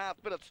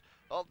 27.5 minutes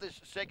of this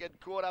second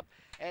quarter,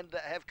 and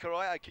have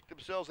Corio kicked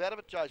themselves out of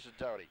it, Jason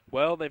Doherty?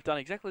 Well, they've done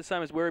exactly the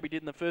same as Werribee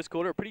did in the first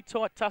quarter. A pretty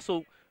tight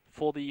tussle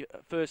for the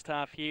first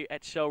half here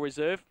at Shell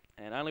Reserve,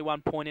 and only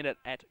 1 point in it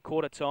at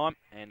quarter time,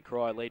 and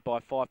Corio lead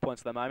by 5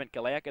 points at the moment.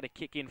 Galauka to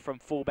kick in from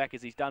fullback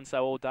as he's done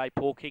so all day.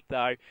 Poor kick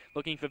though,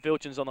 looking for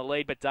Vilchins on the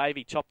lead, but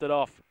Davey chopped it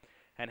off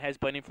and has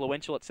been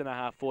influential at centre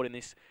half forward in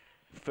this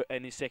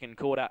second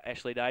quarter.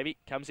 Ashley Davey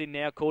comes in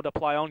now, called to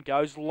play on,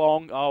 goes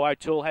long. Oh,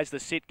 O'Toole has the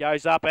sit,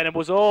 goes up, and it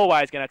was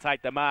always going to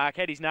take the mark.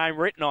 Had his name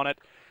written on it.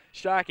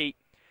 Sharky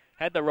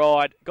had the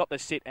ride, got the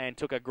sit, and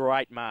took a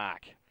great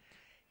mark.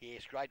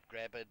 Yes, great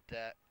grab, and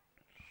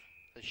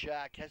the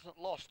Shark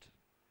hasn't lost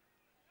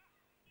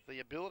the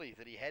ability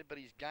that he had, but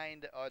he's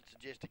gained, I'd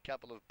suggest, a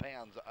couple of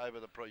pounds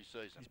over the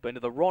pre-season. He's been to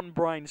the Ron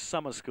Brain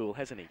summer school,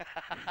 hasn't he?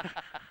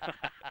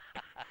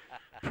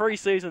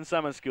 Pre-season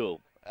summer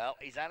school. Well,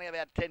 he's only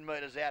about 10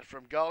 metres out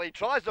from goal. He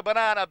tries the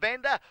banana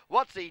bender.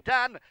 What's he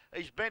done?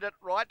 He's bent it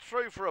right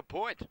through for a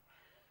point.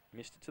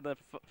 Missed it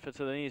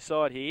to the near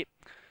side here.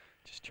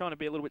 Just trying to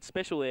be a little bit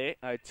special there,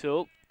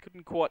 O'Toole.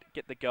 Couldn't quite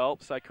get the goal.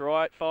 So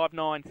Corio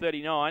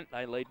 5-9-39.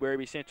 They lead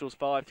Werribee Central's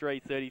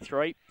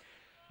 5-3-33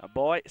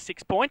 by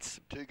 6 points.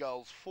 2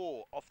 goals,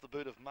 4 off the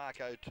boot of Mark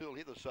O'Toole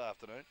here this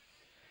afternoon.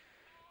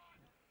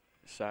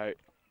 So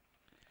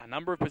a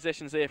number of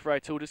possessions there for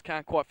O'Toole, just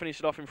can't quite finish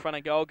it off in front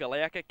of goal.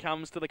 Galauka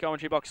comes to the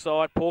commentary box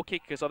side. Poor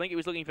kick, because I think he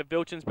was looking for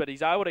Vilchins, but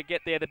he's able to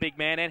get there, the big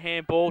man, and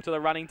handball to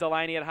the running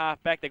Delaney at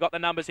half-back. They've got the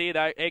numbers here,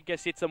 though. Edgar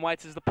sits and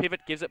waits as the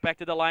pivot, gives it back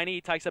to Delaney.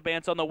 He takes a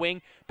bounce on the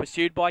wing,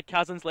 pursued by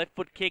Cousins, left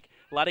foot kick.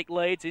 Luddick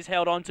leads, is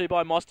held on to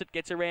by Mostert,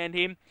 gets around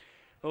him.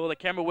 Oh, the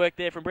camera work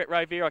there from Brett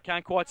Rovere. I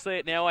can't quite see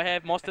it now. I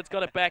have. Mostert's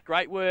got it back.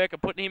 Great work.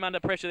 I'm putting him under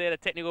pressure there, the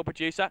technical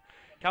producer.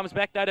 Comes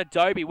back, though, to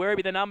Dobie.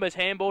 Werribee the numbers.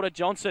 Handball to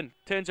Johnson.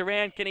 Turns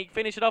around. Can he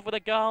finish it off with a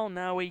goal?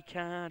 No, he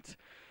can't.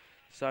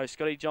 So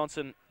Scotty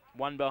Johnson,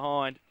 one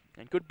behind.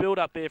 And good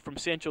build-up there from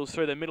Centrals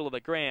through the middle of the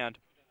ground.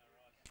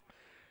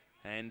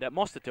 And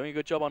Mostert doing a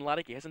good job on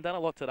Luddick. He hasn't done a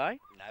lot today.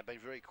 No, been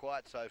very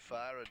quiet so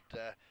far. And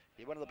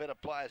he's one of the better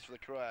players for the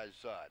Corio's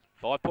side.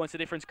 5 points the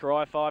difference.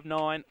 Corio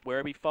 5-9.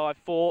 Werribee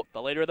 5-4.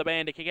 The leader of the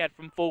band to kick out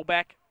from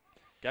fullback.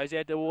 Goes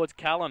out towards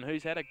Cullen,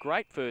 who's had a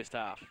great first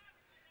half.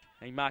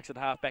 And he marks it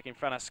half back in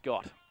front of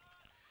Scott.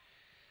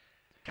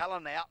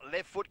 Cullen now,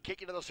 left foot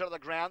kick into the centre of the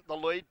ground. The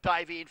lead,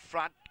 Davey in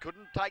front.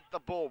 Couldn't take the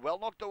ball. Well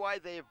knocked away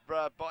there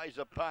by his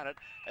opponent.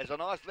 As a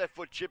nice left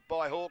foot chip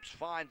by Hawkes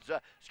finds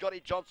Scotty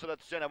Johnson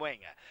at centre wing.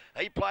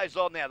 He plays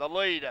on now. The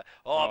lead.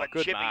 But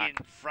good chipping mark.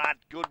 in front.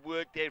 Good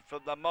work there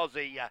from the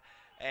Mozzie.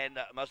 And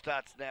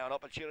Mustard's now an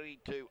opportunity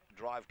to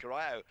drive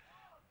Corio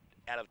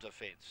out of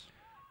defence.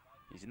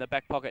 He's in the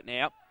back pocket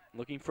now,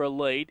 looking for a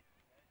lead.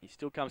 He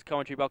still comes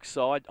commentary box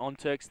side. On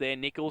Turks there.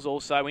 Nichols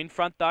also in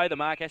front though. The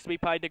mark has to be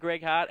paid to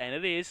Greg Hart, and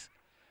it is.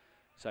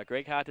 So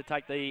Greg Hart to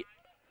take the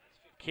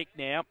kick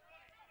now.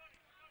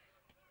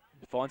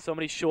 Finds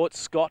somebody short.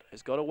 Scott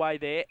has got away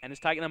there and has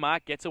taken the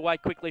mark. Gets away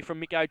quickly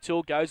from Mick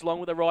O'Toole. Goes along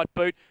with the right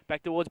boot.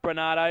 Back towards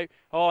Bernardo.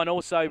 And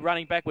also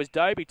running back was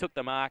Dobie. Took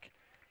the mark.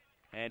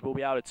 And we'll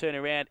be able to turn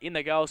around in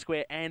the goal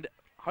square and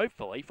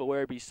hopefully, for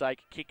Werribee's sake,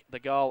 kick the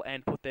goal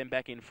and put them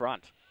back in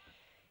front.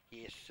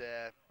 Yes,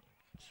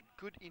 some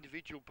good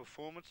individual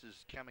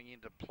performances coming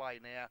into play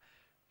now.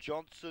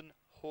 Johnson,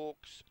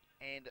 Hawkes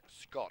and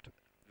Scott.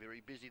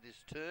 Very busy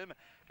this term,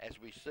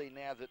 as we see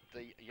now that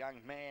the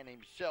young man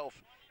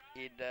himself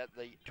in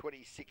the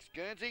 26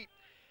 Guernsey.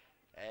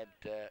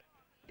 And,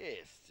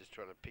 yes, just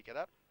trying to pick it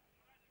up.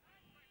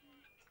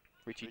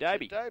 Richie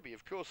Dobie. Dobie,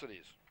 of course it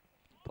is.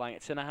 Playing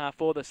at centre-half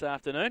for this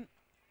afternoon.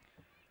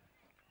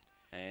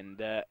 And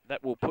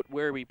that will put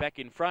Werribee back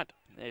in front.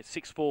 There's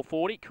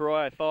 6-4-40,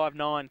 Corio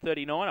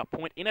 5-9-39, a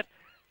point in it,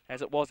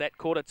 as it was at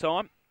quarter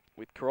time,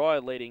 with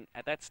Corio leading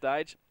at that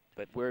stage.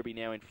 But Werribee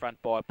now in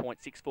front by a point,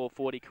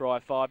 6-4-40, Corio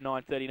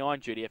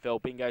 5-9-39,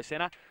 GDFL Bingo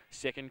Centre,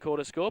 second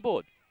quarter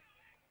scoreboard.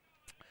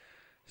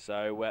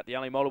 So the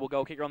only multiple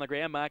goal kicker on the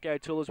ground, Mark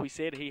O'Toole, as we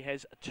said, he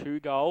has 2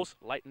 goals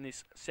late in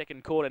this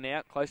second quarter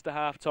now, close to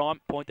half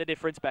time. Point the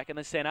difference back in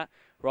the centre.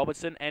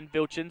 Robertson and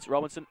Vilchins.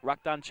 Robinson,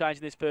 ruck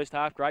unchanged in this first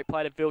half. Great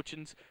play to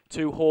Vilchins.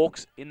 2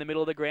 Hawks in the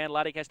middle of the ground.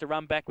 Luddick has to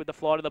run back with the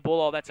flight of the ball.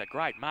 Oh, that's a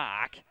great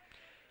mark.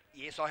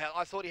 Yes,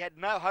 I thought he had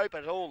no hope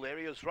at all there.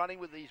 He was running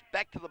with his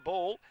back to the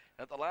ball.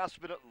 At the last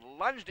minute,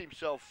 lunged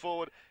himself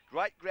forward.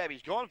 Great grab.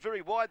 He's gone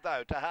very wide,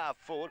 though, to half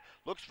forward.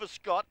 Looks for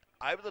Scott.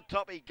 Over the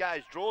top he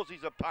goes, draws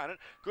his opponent.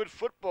 Good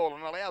football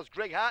and allows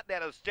Greg Hart now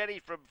to steady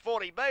from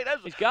 40 metres.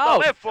 He's goal.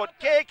 The left foot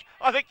kick.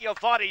 I think you'll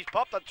find he's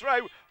popped it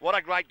through. What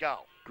a great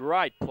goal.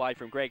 Great play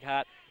from Greg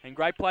Hart. And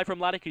great play from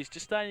Luddick, who's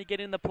just starting to get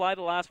in the play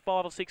the last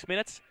 5 or 6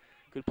 minutes.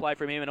 Good play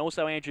from him. And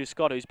also Andrew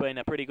Scott, who's been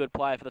a pretty good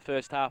player for the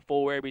first half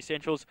for Werribee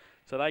Centrals.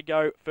 So they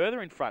go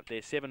further in front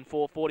there,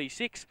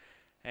 7-4-46.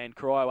 And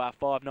Corio are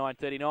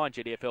 5-9-39,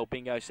 GDFL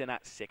Bingo Centre,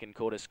 second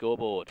quarter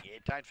scoreboard. Yeah,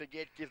 don't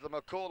forget, give them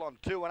a call on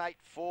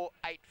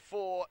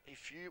 218-484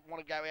 if you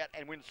want to go out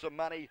and win some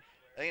money.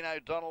 Ian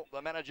O'Donnell,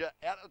 the manager,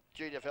 out at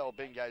GDFL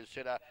Bingo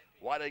Centre,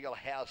 White Eagle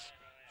House,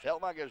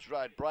 Felmungers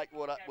Road,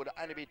 Breakwater. Would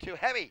only be too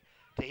happy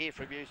to hear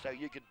from you, so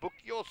you can book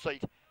your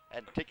seat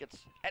and tickets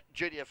at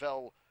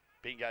GDFL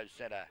Bingo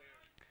Centre.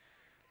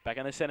 Back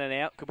in the centre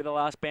now. Could be the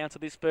last bounce of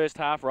this first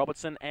half.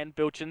 Robertson and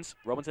Vilchins.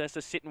 Robinson has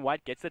to sit and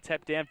wait. Gets the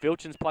tap down.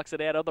 Vilchins plucks it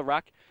out of the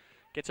ruck.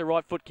 Gets a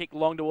right foot kick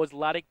long towards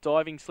Luddick.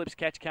 Diving, slips,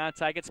 catch, can't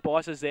take it.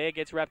 Spicer's there.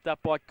 Gets wrapped up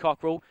by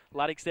Cockrell.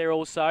 Luddick's there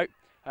also.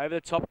 Over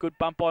the top. Good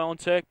bump by On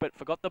Turk, but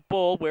forgot the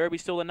ball. Werribee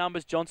still the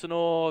numbers. Johnson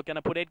going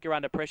to put Edgar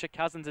under pressure.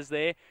 Cousins is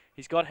there.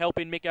 He's got help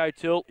in Mick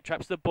O'Toole.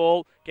 Traps the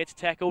ball. Gets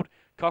tackled.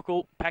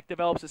 Cockrell. Pack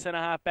develops the centre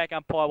half back.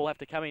 Umpire will have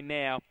to come in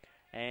now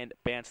and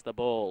bounce the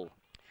ball.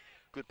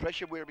 Good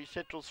pressure, Werribee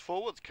Central's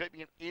forwards,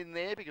 keeping it in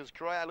there because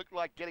Corio looked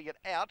like getting it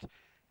out.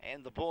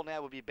 And the ball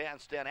now will be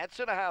bounced down at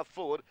centre half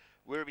forward.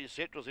 Werribee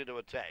Central's into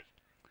attack.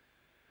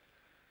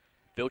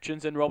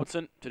 Vilchins and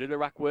Robertson to do the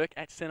ruck work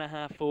at centre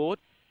half forward.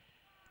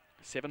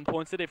 7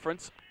 points the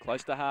difference,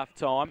 close to half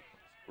time.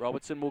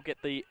 Robertson will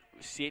get the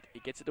sit. He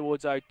gets it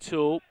towards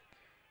O'Toole.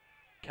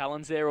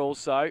 Cullen's there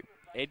also.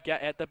 Edgar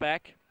at the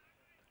back.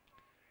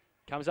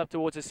 Comes up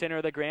towards the centre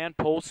of the ground.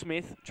 Paul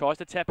Smith tries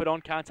to tap it on.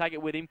 Can't take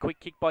it with him. Quick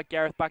kick by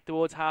Gareth Buck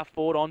towards half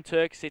forward. On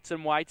Turk. Sits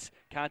and waits.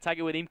 Can't take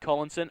it with him.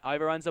 Collinson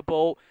overruns the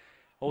ball.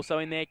 Also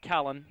in there,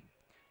 Cullen.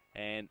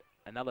 And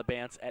another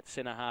bounce at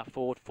centre half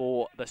forward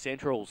for the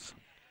Centrals.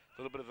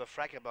 A little bit of a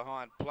fracker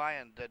behind play,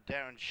 and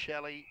Darren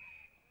Shelley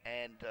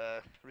and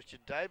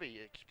Richard Davey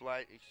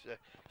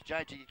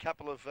exchanging a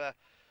couple of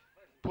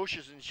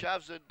pushes and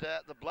shoves, and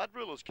the blood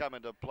rule has come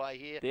into play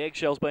here. The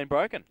eggshell's been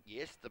broken.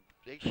 Yes, the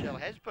eggshell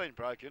has been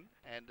broken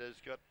and has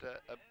got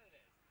a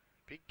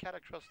big cut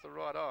across the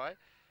right eye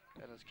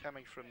and is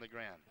coming from the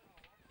ground.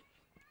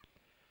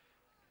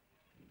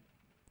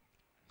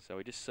 So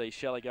we just see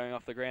Shelley going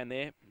off the ground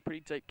there.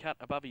 Pretty deep cut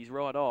above his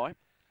right eye.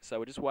 So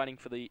we're just waiting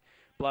for the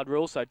blood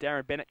rule. So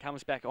Darren Bennett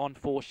comes back on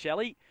for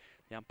Shelley.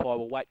 The umpire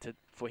will wait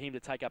for him to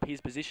take up his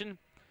position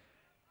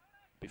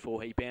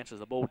before he bounces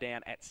the ball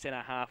down at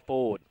centre half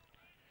forward.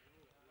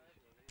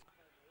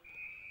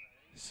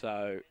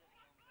 So,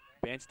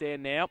 bounce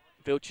down now.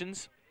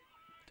 Vilchins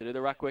to do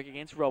the ruck work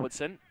against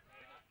Robertson.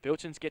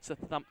 Vilchins gets a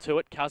thump to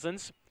it.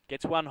 Cousins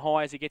gets one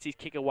high as he gets his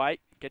kick away.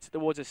 gets it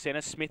towards the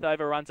centre. Smith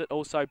overruns it,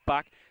 also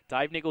Buck.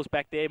 Dave Nichols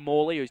back there.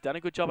 Morley, who's done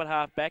a good job at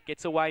half-back,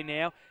 gets away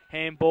now.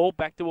 Handball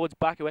back towards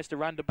Buck, who has to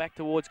run back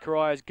towards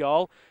Corio's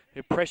goal.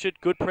 Who pressured,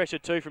 good pressure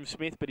too from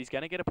Smith, but he's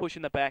going to get a push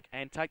in the back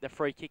and take the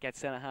free kick at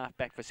centre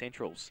half-back for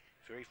Centrals.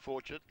 Very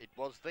fortunate it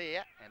was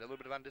there, and a little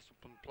bit of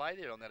undisciplined play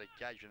there on that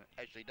occasion.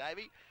 Ashley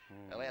Davey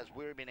allows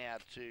Werribee now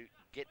to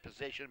get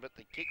possession, but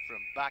the kick from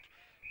Buck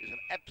is an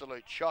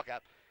absolute shocker,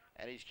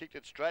 and he's kicked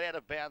it straight out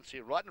of bounds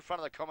here, right in front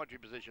of the commentary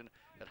position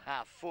at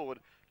half forward.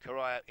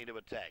 Corio into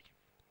attack.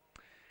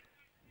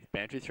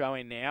 Boundary throw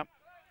in now.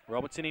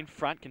 Robertson in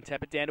front, can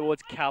tap it down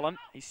towards Cullen.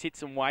 He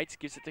sits and waits,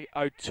 gives it to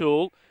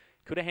O'Toole.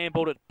 Could have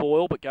handballed at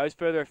Boyle, but goes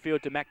further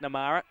afield to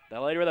McNamara. The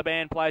leader of the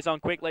band plays on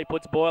quickly,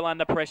 puts Boyle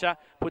under pressure,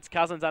 puts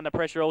Cousins under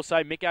pressure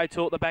also. Mick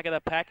O'Toole at the back of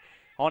the pack,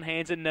 on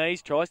hands and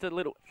knees, tries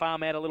to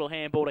farm out a little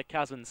handball to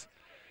Cousins.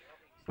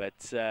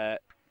 But a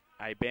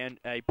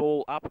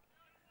ball up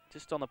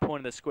just on the point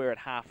of the square at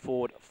half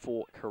forward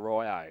for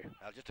Corio.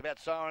 Just about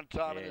siren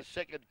time in the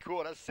second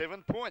quarter.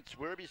 7 points.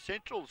 Werribee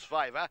Central's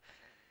favour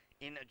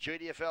in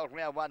GDFL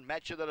round 1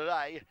 match of the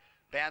day.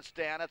 Bounced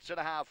down at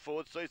centre half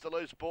forward, sees the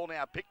loose ball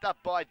now, picked up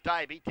by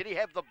Davey. Did he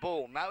have the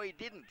ball? No, he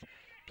didn't.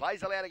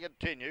 Plays allowed to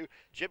continue.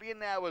 Chipping in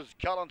now was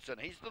Collinson.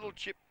 His little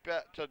chip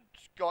to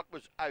Scott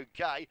was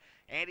okay.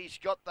 Andy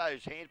Scott,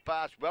 those hand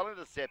pass well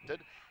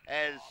intercepted,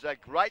 as a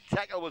great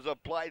tackle was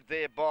applied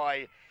there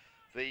by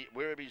the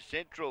Werribee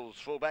Central's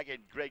fullback in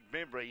Greg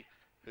Membry,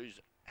 who's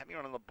having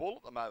on the ball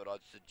at the moment, I'd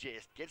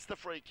suggest. Gets the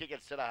free kick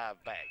at centre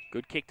half back.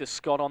 Good kick to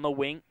Scott on the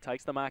wing.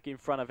 Takes the mark in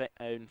front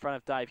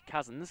of Dave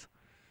Cousins.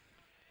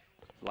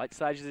 Late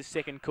stages of the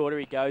second quarter,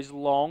 he goes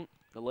long.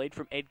 The lead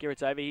from Edgar,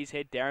 it's over his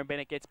head. Darren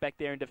Bennett gets back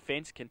there in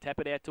defence, can tap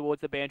it out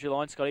towards the boundary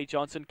line. Scotty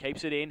Johnson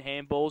keeps it in,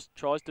 handballs,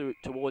 tries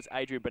towards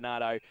Adrian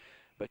Bernardo,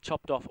 but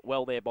chopped off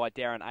well there by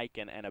Darren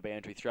Aiken, and a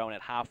boundary thrown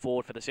at half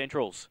forward for the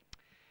Centrals.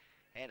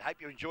 And hope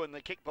you're enjoying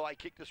the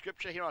kick-by-kick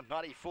description here on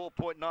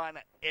 94.9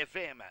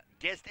 FM.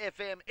 Guest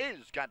FM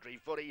is Country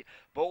Footy.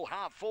 Ball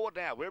half forward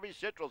now. Werribee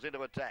Central's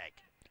into attack.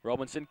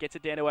 Robinson gets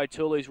it down to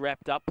O'Toole, who's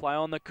wrapped up. Play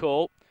on the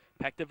call.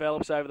 Pack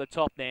develops over the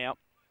top now,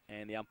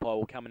 and the umpire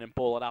will come in and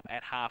ball it up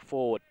at half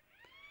forward.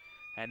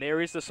 And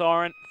there is the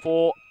siren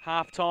for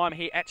half-time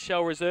here at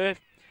Shell Reserve,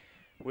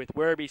 with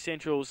Werribee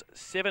Central's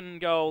 7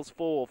 goals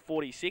for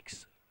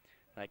 46.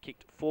 They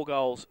kicked 4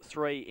 goals,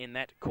 3 in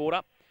that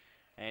quarter.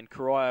 And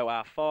Corio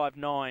are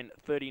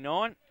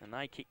 5-9-39, and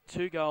they kicked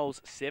 2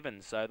 goals,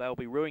 7. So they'll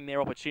be ruining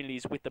their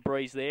opportunities with the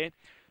breeze there.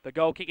 The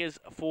goal kickers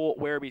for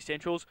Werribee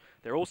Centrals,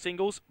 they're all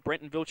singles.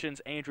 Brenton Vilchins,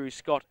 Andrew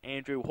Scott,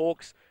 Andrew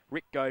Hawkes,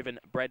 Rick Govan,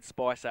 Brad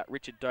Spicer,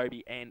 Richard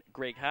Dobie and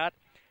Greg Hart.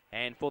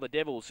 And for the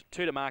Devils,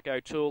 2 to Mark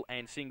O'Toole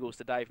and singles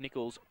to Dave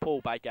Nichols,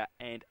 Paul Baker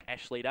and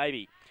Ashley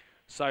Davey.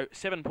 So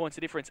 7 points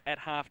of difference at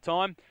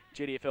half-time.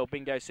 GDFL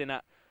Bingo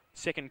Centre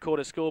second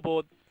quarter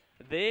scoreboard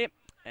there.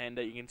 And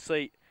you can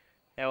see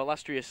our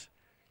illustrious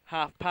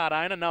half-part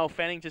owner, Noel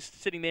Fanning,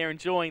 just sitting there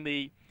enjoying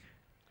the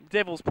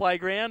Devils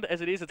playground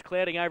as it is. It's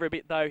clouding over a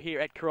bit though here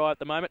at Corio at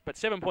the moment, but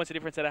 7 points of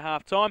difference at a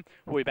half-time.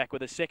 We'll be back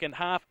with the second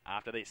half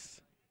after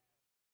this.